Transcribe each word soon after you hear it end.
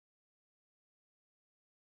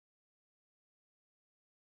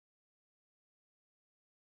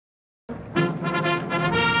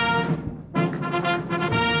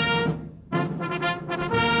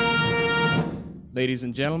Ladies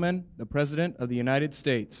and gentlemen, the President of the United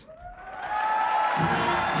States.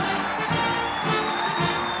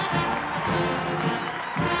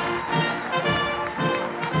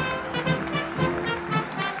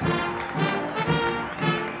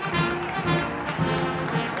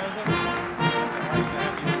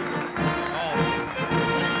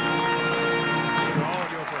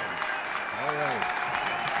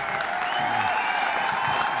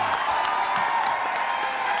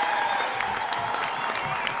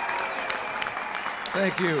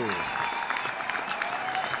 Thank you.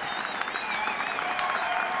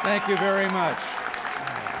 Thank you very much.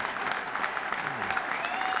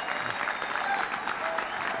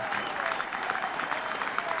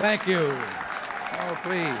 Thank you. Oh,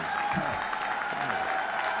 please.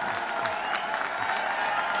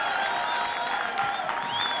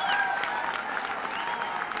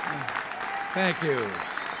 Thank you.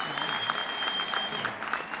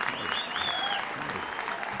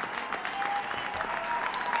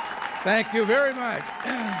 Thank you very much.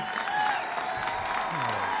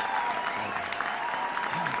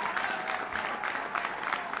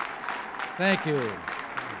 Thank you.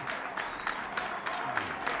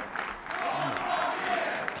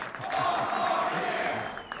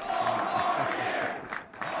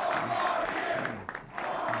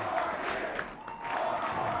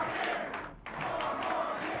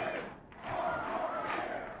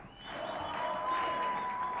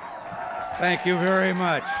 Thank you very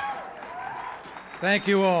much. Thank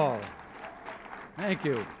you all. Thank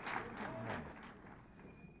you.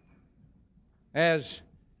 As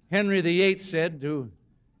Henry VIII said to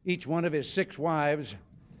each one of his 6 wives,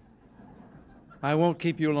 I won't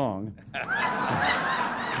keep you long.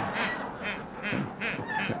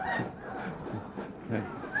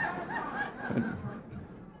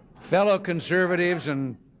 Fellow conservatives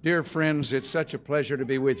and dear friends, it's such a pleasure to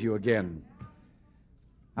be with you again.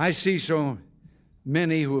 I see so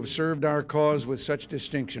many who have served our cause with such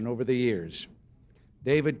distinction over the years.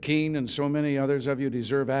 David Keene and so many others of you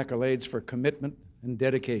deserve accolades for commitment and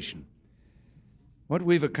dedication. What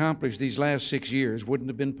we've accomplished these last 6 years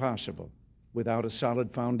wouldn't have been possible without a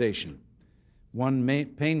solid foundation, one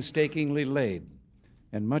painstakingly laid,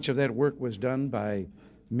 and much of that work was done by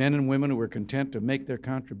men and women who were content to make their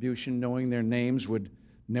contribution knowing their names would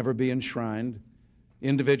never be enshrined,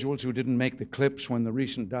 individuals who didn't make the clips when the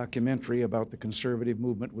recent documentary about the conservative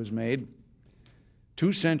movement was made.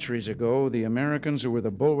 2 centuries ago, the Americans who were the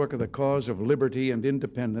bulwark of the cause of liberty and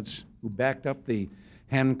independence, who backed up the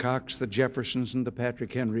Hancocks, the Jeffersons, and the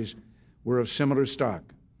Patrick Henrys, were of similar stock.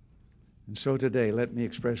 And so today, let me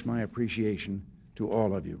express my appreciation to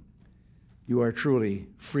all of you. You are truly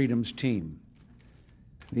freedom's team.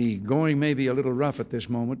 The going may be a little rough at this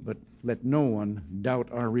moment, but let no one doubt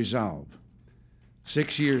our resolve.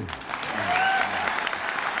 6 years.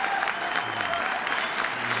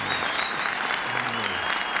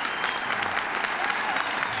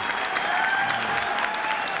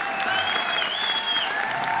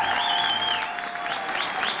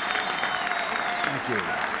 Thank you.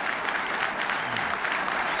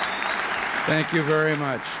 Thank you very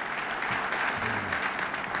much.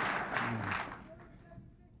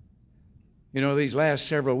 You know, these last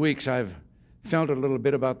several weeks, I've felt a little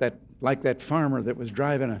bit about that, like that farmer that was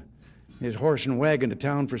driving his horse and wagon to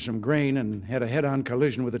town for some grain and had a head-on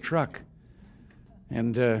collision with a truck.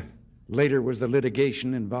 And later was the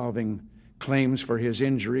litigation involving claims for his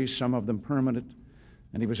injuries, some of them permanent.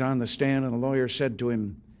 And he was on the stand, and the lawyer said to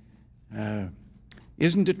him,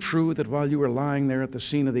 isn't it true that while you were lying there at the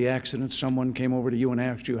scene of the accident, someone came over to you and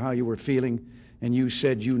asked you how you were feeling, and you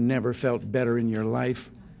said you never felt better in your life?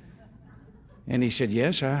 And he said,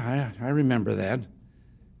 yes, I remember that.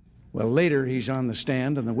 Well, later he's on the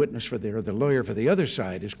stand, and the witness for the lawyer for the other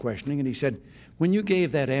side is questioning, and he said, when you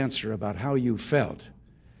gave that answer about how you felt,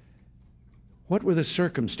 what were the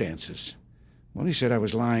circumstances? Well, he said, I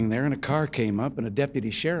was lying there, and a car came up, and a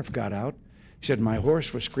deputy sheriff got out. He said, my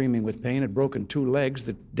horse was screaming with pain, had broken 2 legs.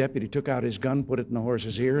 The deputy took out his gun, put it in the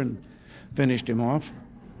horse's ear, and finished him off.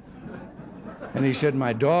 And he said,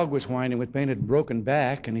 my dog was whining with pain, had broken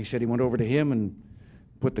back, and he said he went over to him and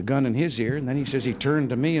put the gun in his ear, and then he says he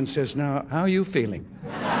turned to me and says, now, how are you feeling?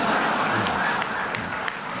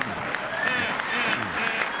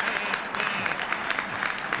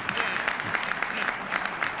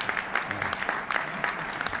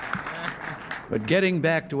 But getting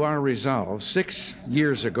back to our resolve, 6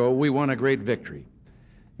 years ago, we won a great victory.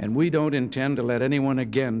 And we don't intend to let anyone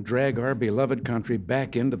again drag our beloved country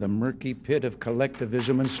back into the murky pit of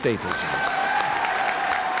collectivism and statism.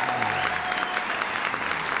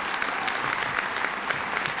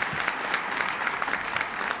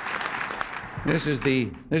 This is the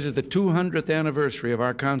 200th anniversary of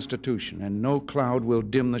our Constitution, and no cloud will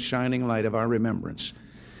dim the shining light of our remembrance.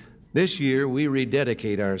 This year, we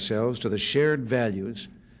rededicate ourselves to the shared values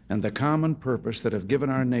and the common purpose that have given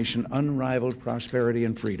our nation unrivaled prosperity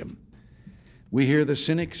and freedom. We hear the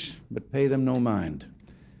cynics, but pay them no mind.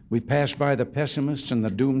 We pass by the pessimists and the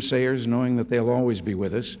doomsayers, knowing that they'll always be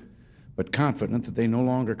with us, but confident that they no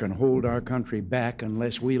longer can hold our country back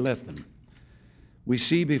unless we let them. We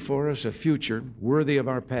see before us a future worthy of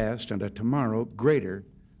our past and a tomorrow greater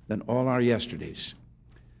than all our yesterdays.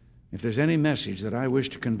 If there's any message that I wish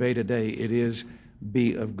to convey today, it is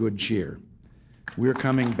be of good cheer. We're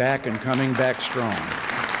coming back and coming back strong.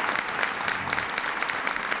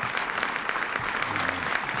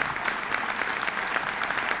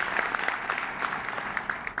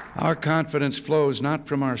 Our confidence flows not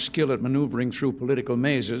from our skill at maneuvering through political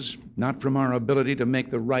mazes, not from our ability to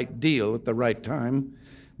make the right deal at the right time,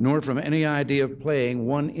 nor from any idea of playing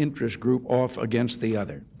one interest group off against the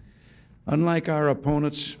other. Unlike our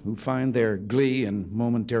opponents who find their glee in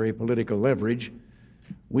momentary political leverage,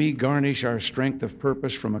 we garnish our strength of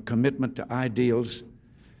purpose from a commitment to ideals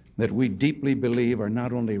that we deeply believe are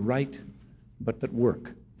not only right, but that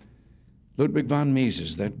work. Ludwig von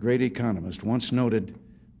Mises, that great economist, once noted,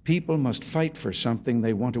 "People must fight for something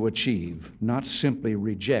they want to achieve, not simply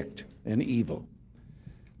reject an evil."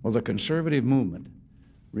 Well, the conservative movement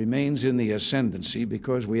remains in the ascendancy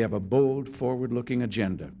because we have a bold, forward-looking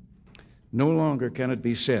agenda. No longer can it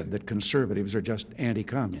be said that conservatives are just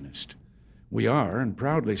anti-communist. We are, and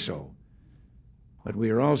proudly so. But we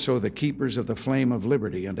are also the keepers of the flame of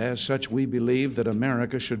liberty, and as such we believe that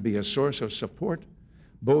America should be a source of support,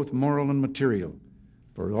 both moral and material,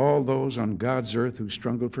 for all those on God's earth who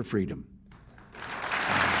struggle for freedom.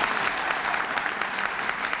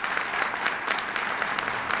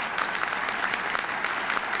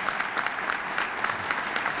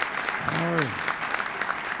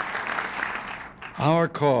 Our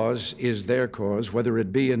cause is their cause, whether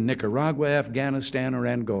it be in Nicaragua, Afghanistan, or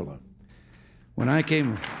Angola. When I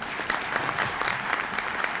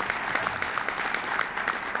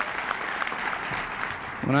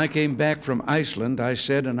came back from Iceland, I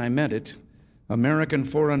said, and I meant it, American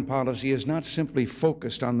foreign policy is not simply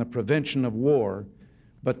focused on the prevention of war,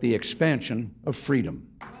 but the expansion of freedom.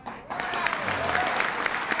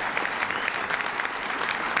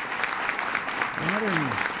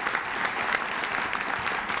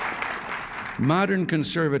 Modern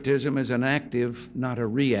conservatism is an active, not a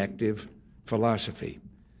reactive, philosophy.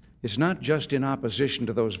 It's not just in opposition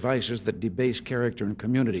to those vices that debase character and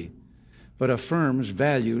community, but affirms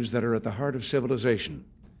values that are at the heart of civilization.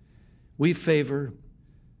 We favor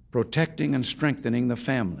protecting and strengthening the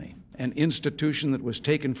family, an institution that was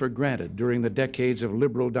taken for granted during the decades of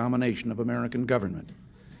liberal domination of American government.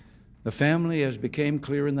 The family, as became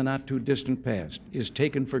clear in the not-too-distant past, is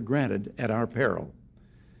taken for granted at our peril.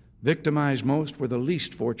 Victimized most were the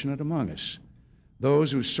least fortunate among us,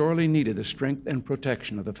 those who sorely needed the strength and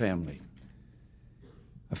protection of the family.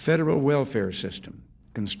 A federal welfare system,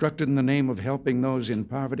 constructed in the name of helping those in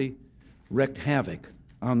poverty, wreaked havoc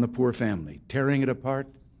on the poor family, tearing it apart,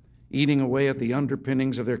 eating away at the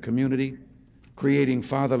underpinnings of their community, creating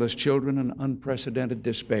fatherless children and unprecedented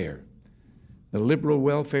despair. The liberal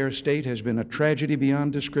welfare state has been a tragedy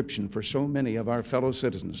beyond description for so many of our fellow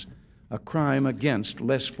citizens, a crime against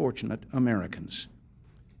less fortunate Americans.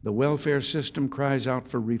 The welfare system cries out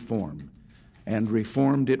for reform, and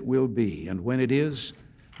reformed it will be. And when it is,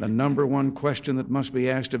 the number one question that must be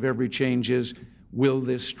asked of every change is, will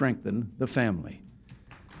this strengthen the family?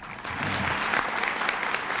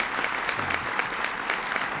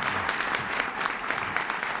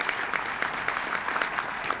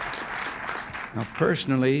 Now,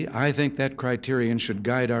 personally, I think that criterion should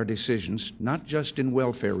guide our decisions, not just in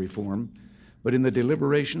welfare reform, but in the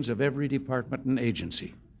deliberations of every department and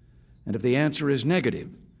agency. And if the answer is negative,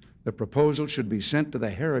 the proposal should be sent to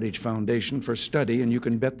the Heritage Foundation for study, and you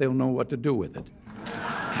can bet they'll know what to do with it.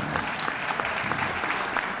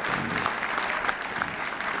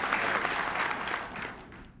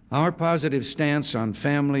 Our positive stance on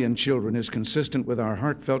family and children is consistent with our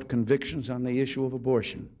heartfelt convictions on the issue of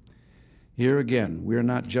abortion. Here again, we're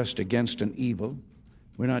not just against an evil,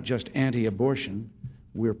 we're not just anti-abortion,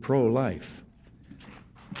 we're pro-life.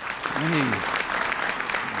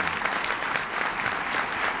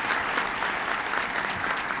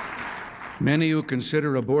 Many who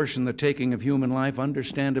consider abortion the taking of human life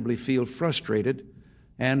understandably feel frustrated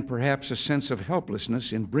and perhaps a sense of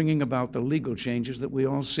helplessness in bringing about the legal changes that we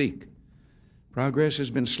all seek. Progress has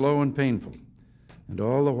been slow and painful, and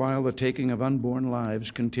all the while the taking of unborn lives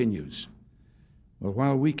continues. Well,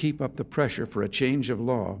 while we keep up the pressure for a change of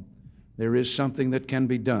law, there is something that can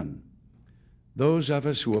be done. Those of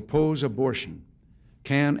us who oppose abortion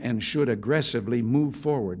can and should aggressively move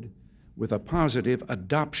forward with a positive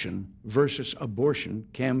adoption versus abortion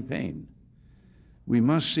campaign. We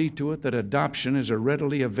must see to it that adoption is a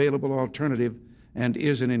readily available alternative and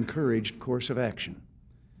is an encouraged course of action.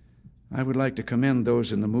 I would like to commend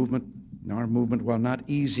those in our movement, while not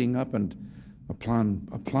easing up and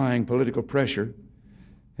applying political pressure,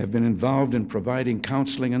 have been involved in providing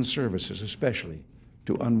counseling and services, especially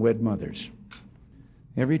to unwed mothers.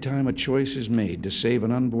 Every time a choice is made to save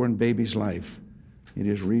an unborn baby's life, it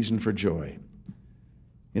is reason for joy.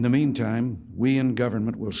 In the meantime, we in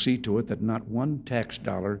government will see to it that not one tax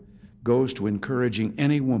dollar goes to encouraging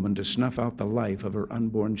any woman to snuff out the life of her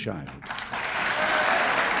unborn child.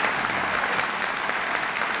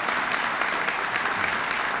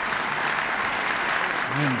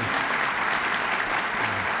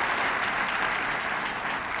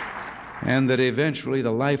 And that eventually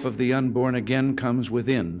the life of the unborn again comes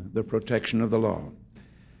within the protection of the law.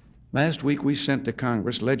 Last week we sent to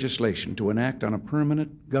Congress legislation to enact on a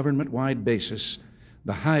permanent government-wide basis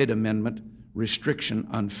the Hyde Amendment restriction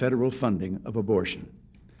on federal funding of abortion.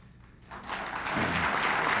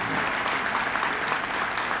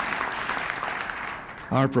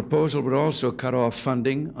 Our proposal would also cut off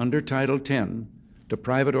funding under Title X to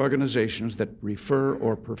private organizations that refer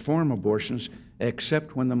or perform abortions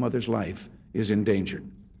except when the mother's life is endangered.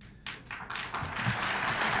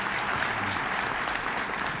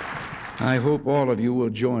 I hope all of you will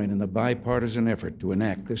join in the bipartisan effort to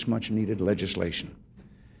enact this much-needed legislation.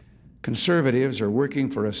 Conservatives are working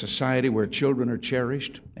for a society where children are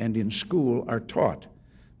cherished and in school are taught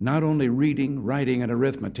not only reading, writing, and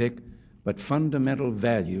arithmetic, but fundamental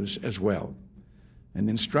values as well. And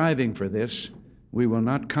in striving for this, we will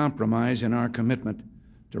not compromise in our commitment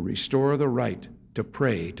to restore the right to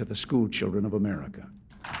pray to the school children of America.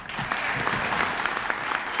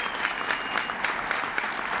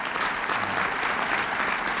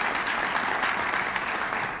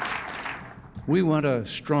 We want a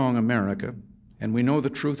strong America, and we know the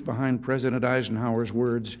truth behind President Eisenhower's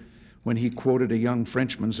words when he quoted a young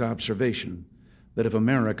Frenchman's observation that if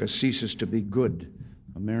America ceases to be good,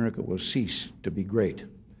 America will cease to be great.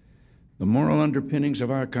 The moral underpinnings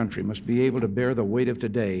of our country must be able to bear the weight of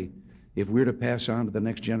today if we're to pass on to the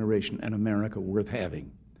next generation an America worth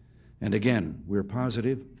having. And again, we're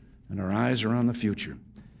positive and our eyes are on the future.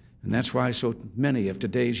 And that's why so many of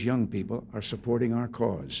today's young people are supporting our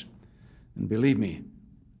cause. And believe me,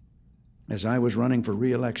 as I was running for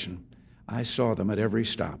re-election, I saw them at every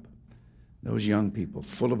stop. Those young people,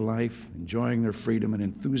 full of life, enjoying their freedom, and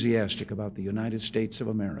enthusiastic about the United States of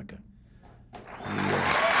America.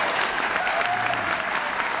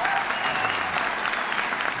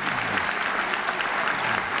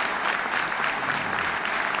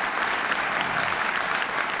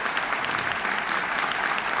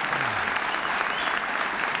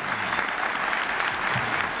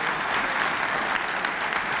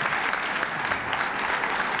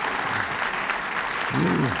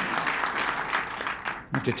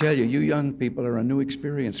 To tell you, you young people are a new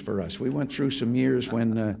experience for us. We went through some years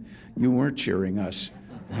when you weren't cheering us,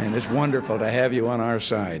 and it's wonderful to have you on our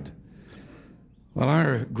side. Well,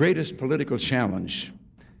 our greatest political challenge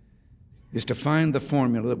is to find the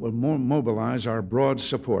formula that will mobilize our broad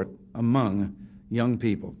support among young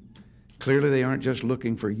people. Clearly, they aren't just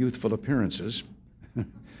looking for youthful appearances.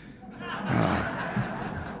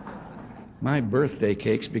 My birthday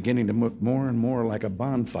cake's beginning to look more and more like a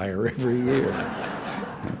bonfire every year.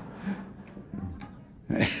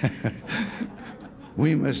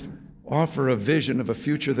 We must offer a vision of a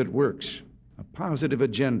future that works, a positive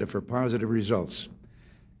agenda for positive results.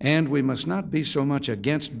 And we must not be so much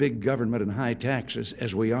against big government and high taxes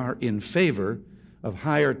as we are in favor of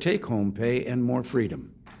higher take-home pay and more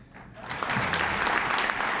freedom.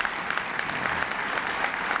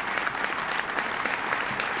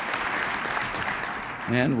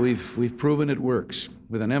 And we've proven it works,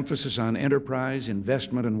 with an emphasis on enterprise,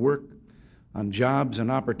 investment, and work, on jobs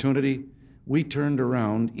and opportunity. We turned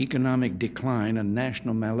around economic decline and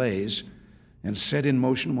national malaise and set in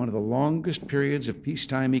motion one of the longest periods of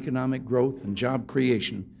peacetime economic growth and job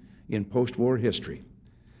creation in post-war history.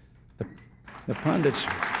 The pundits,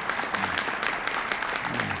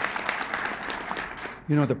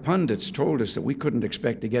 the pundits told us that we couldn't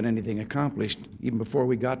expect to get anything accomplished even before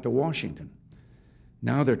we got to Washington.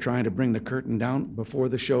 Now they're trying to bring the curtain down before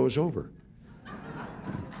the show's over.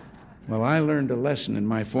 Well, I learned a lesson in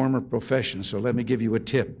my former profession, so let me give you a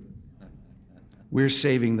tip. We're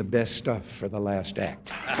saving the best stuff for the last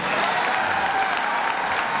act.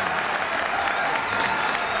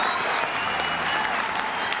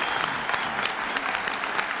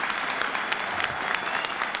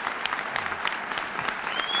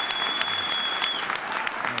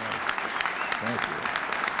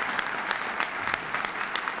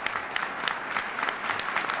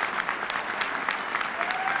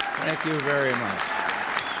 Thank you very much.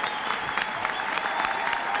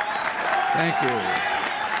 Thank you.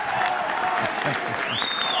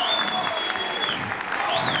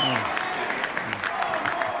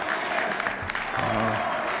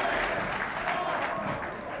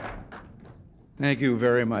 Thank you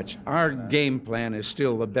very much. Our game plan is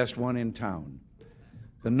still the best one in town.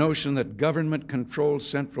 The notion that government-controlled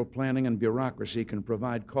central planning and bureaucracy can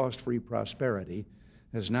provide cost-free prosperity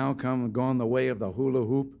has now come and gone the way of the hula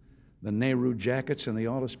hoop, the Nehru jackets, and the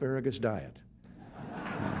all-asparagus diet.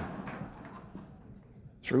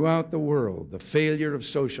 Throughout the world, the failure of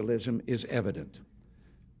socialism is evident.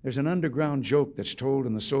 There's an underground joke that's told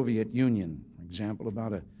in the Soviet Union, for example,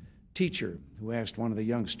 about a teacher who asked one of the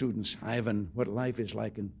young students, Ivan, what life is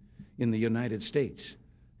like in the United States.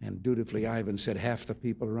 And dutifully, Ivan said, half the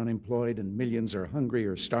people are unemployed and millions are hungry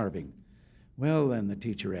or starving. Well, then the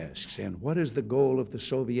teacher asks, and what is the goal of the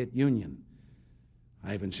Soviet Union?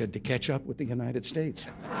 Ivan said, to catch up with the United States.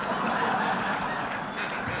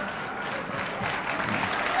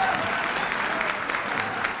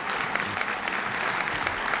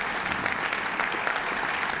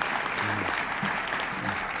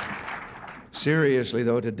 Seriously,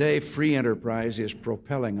 though, today free enterprise is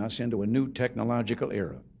propelling us into a new technological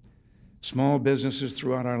era. Small businesses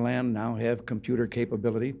throughout our land now have computer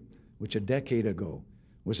capability, which a decade ago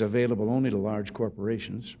was available only to large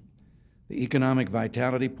corporations. The economic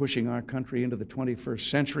vitality pushing our country into the 21st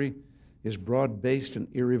century is broad-based and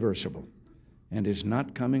irreversible, and is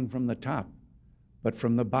not coming from the top, but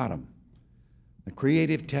from the bottom. The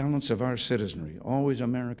creative talents of our citizenry, always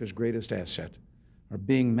America's greatest asset, are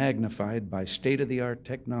being magnified by state-of-the-art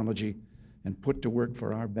technology and put to work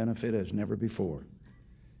for our benefit as never before.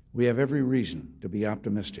 We have every reason to be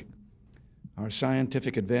optimistic. Our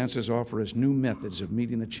scientific advances offer us new methods of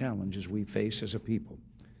meeting the challenges we face as a people.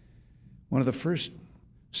 One of the first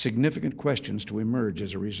significant questions to emerge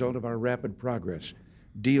as a result of our rapid progress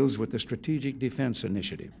deals with the Strategic Defense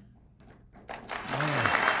Initiative.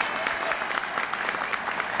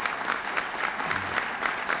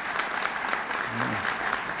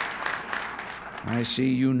 I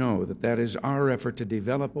see you know that is our effort to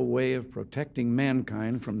develop a way of protecting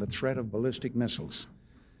mankind from the threat of ballistic missiles.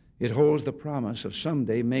 It holds the promise of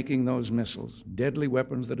someday making those missiles, deadly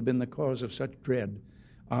weapons that have been the cause of such dread,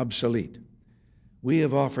 obsolete. We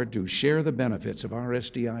have offered to share the benefits of our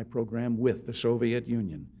SDI program with the Soviet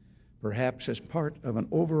Union, perhaps as part of an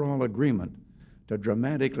overall agreement to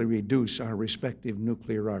dramatically reduce our respective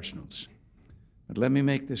nuclear arsenals. But let me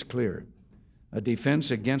make this clear. A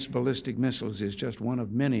defense against ballistic missiles is just one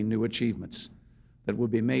of many new achievements that will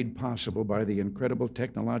be made possible by the incredible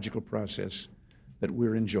technological process that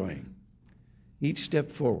we're enjoying. Each step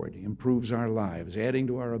forward improves our lives, adding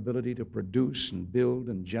to our ability to produce and build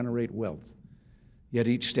and generate wealth. Yet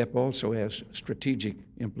each step also has strategic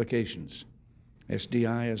implications.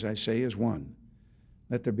 SDI, as I say, is one.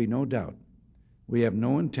 Let there be no doubt. We have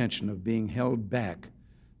no intention of being held back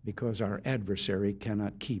because our adversary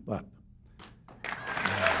cannot keep up.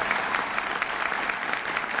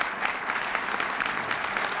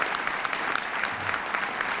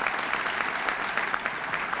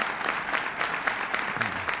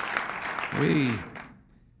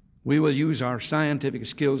 We will use our scientific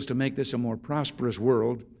skills to make this a more prosperous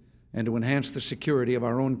world and to enhance the security of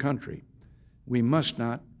our own country. We must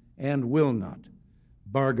not and will not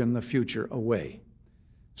bargain the future away.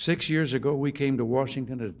 6 years ago, we came to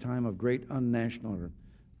Washington at a time of great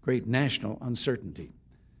national uncertainty.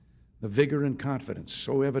 The vigor and confidence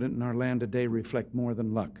so evident in our land today reflect more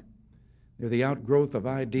than luck. They're the outgrowth of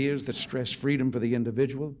ideas that stress freedom for the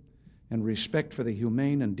individual and respect for the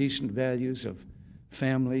humane and decent values of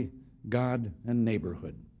family, God, and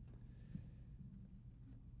neighborhood.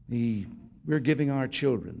 We're giving our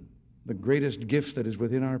children the greatest gift that is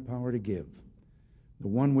within our power to give, the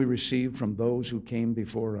one we received from those who came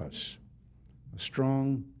before us, a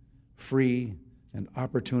strong, free, and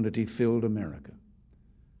opportunity-filled America.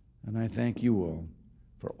 And I thank you all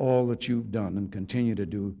for all that you've done and continue to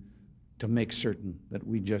do to make certain that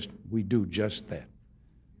we do just that.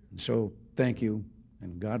 And so, thank you,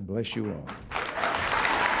 and God bless you all.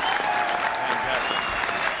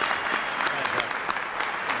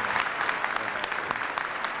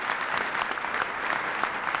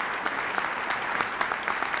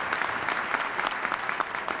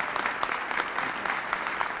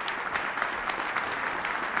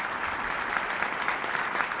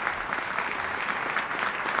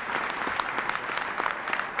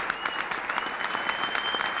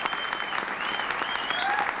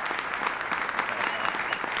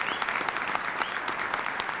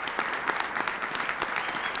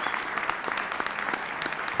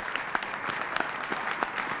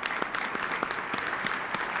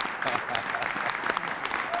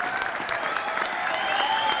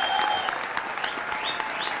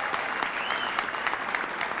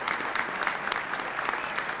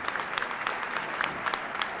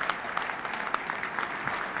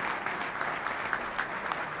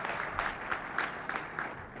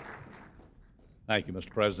 Thank you, Mr.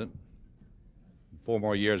 President. 4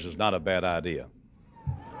 more years is not a bad idea.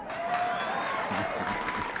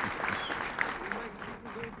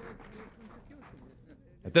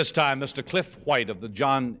 At this time, Mr. Cliff White of the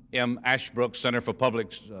John M. Ashbrook Center for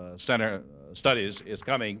Public Studies is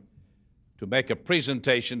coming to make a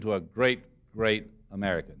presentation to a great, great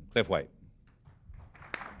American. Cliff White.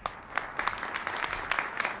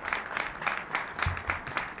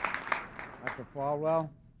 Dr. Falwell,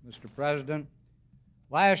 Mr. President,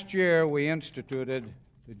 last year we instituted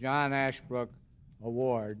the John Ashbrook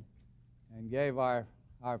Award and gave our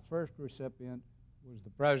first recipient was the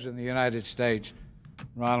President of the United States,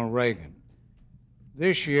 Ronald Reagan.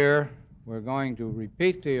 This year we're going to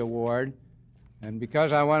repeat the award, and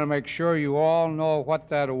because I want to make sure you all know what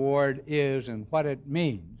that award is and what it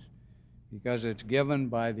means, because it's given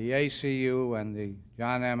by the ACU and the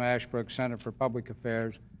John M. Ashbrook Center for Public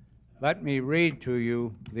Affairs, let me read to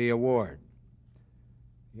you the award.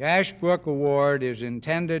 The Ashbrook Award is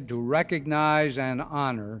intended to recognize and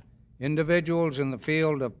honor individuals in the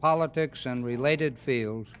field of politics and related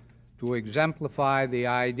fields to exemplify the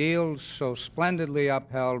ideals so splendidly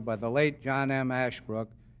upheld by the late John M. Ashbrook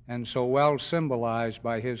and so well symbolized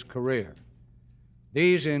by his career.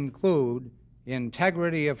 These include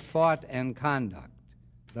integrity of thought and conduct,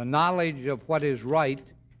 the knowledge of what is right,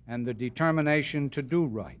 and the determination to do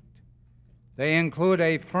right. They include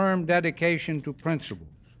a firm dedication to principles,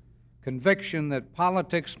 conviction that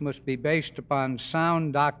politics must be based upon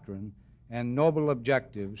sound doctrine and noble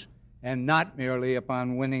objectives, and not merely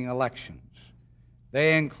upon winning elections.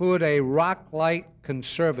 They include a rock-like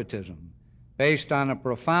conservatism based on a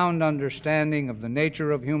profound understanding of the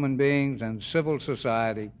nature of human beings and civil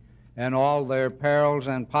society and all their perils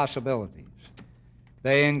and possibilities.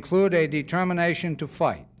 They include a determination to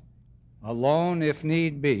fight, alone if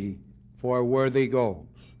need be, for worthy goals.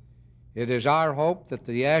 It is our hope that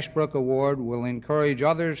the Ashbrook Award will encourage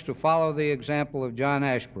others to follow the example of John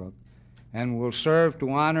Ashbrook and will serve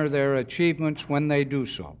to honor their achievements when they do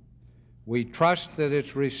so. We trust that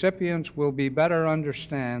its recipients will be better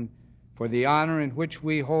understand for the honor in which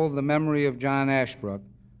we hold the memory of John Ashbrook,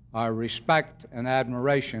 our respect and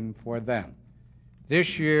admiration for them.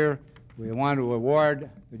 This year, we want to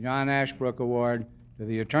award the John Ashbrook Award to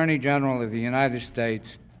the Attorney General of the United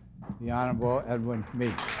States, the Honorable Edwin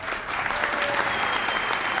Meade.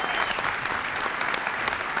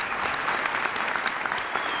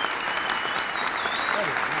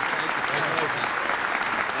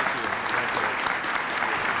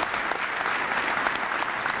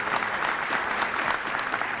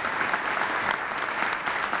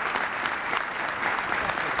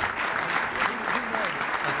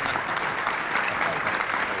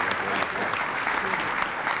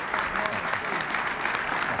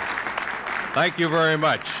 Thank you very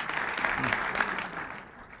much.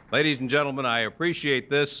 Ladies and gentlemen, I appreciate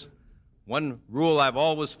this. One rule I've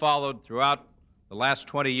always followed throughout the last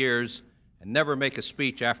 20 years, and never make a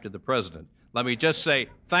speech after the President. Let me just say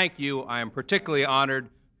thank you. I am particularly honored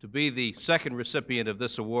to be the second recipient of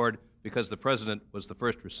this award because the President was the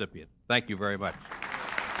first recipient. Thank you very much.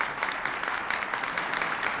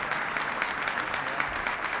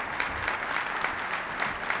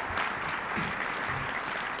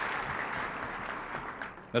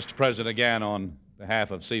 Mr. President, again, on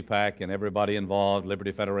behalf of CPAC and everybody involved,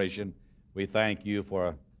 Liberty Federation, we thank you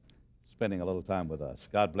for spending a little time with us.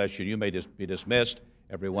 God bless you. You may just be dismissed.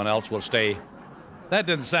 Everyone else will stay. That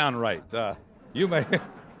didn't sound right. You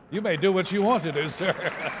may do what you want to do, sir.